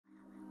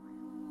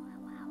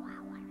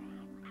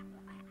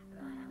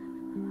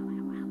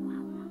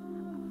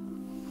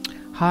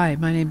Hi,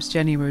 my name's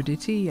Jenni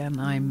Roditi and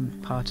I'm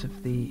part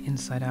of the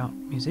Inside Out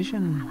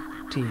musician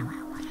team.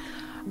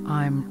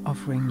 I'm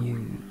offering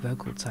you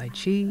vocal Tai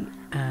Chi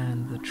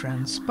and the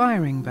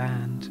Transpiring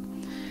Band.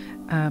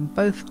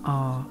 Both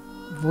are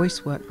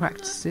voice work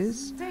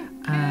practices,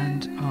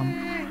 and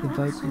the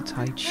vocal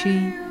Tai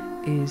Chi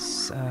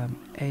is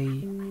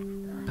a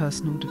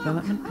personal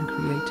development and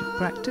creative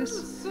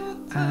practice,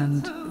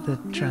 and the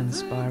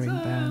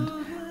Transpiring Band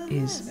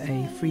is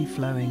a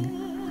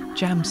free-flowing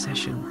jam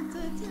session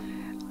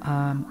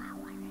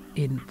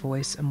in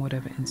voice and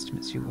whatever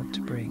instruments you want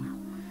to bring.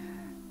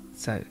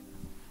 So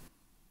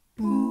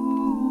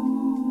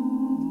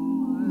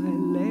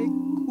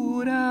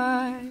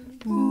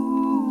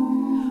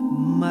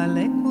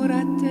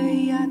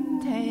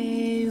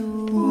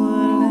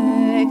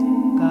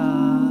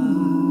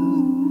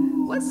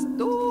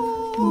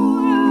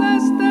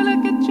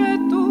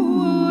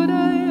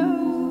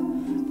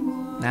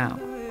now,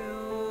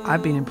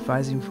 I've been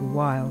improvising for a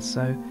while,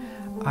 so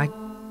I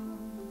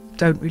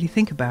don't really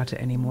think about it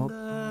anymore.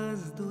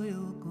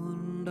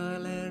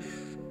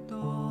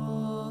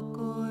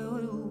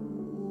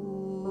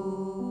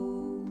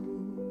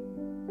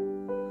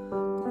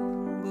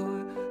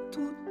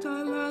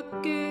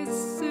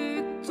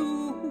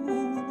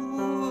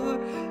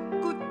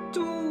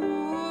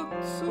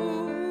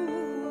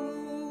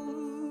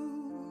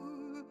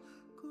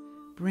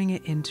 Bring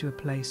it into a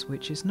place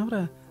which is not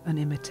an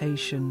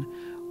imitation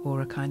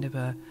or a kind of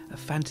a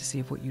fantasy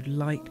of what you'd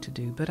like to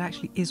do, but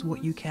actually is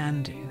what you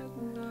can do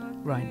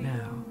right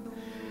now.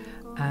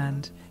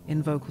 And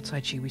in vocal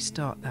Tai Chi we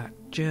start that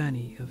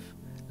journey of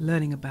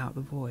learning about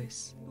the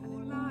voice.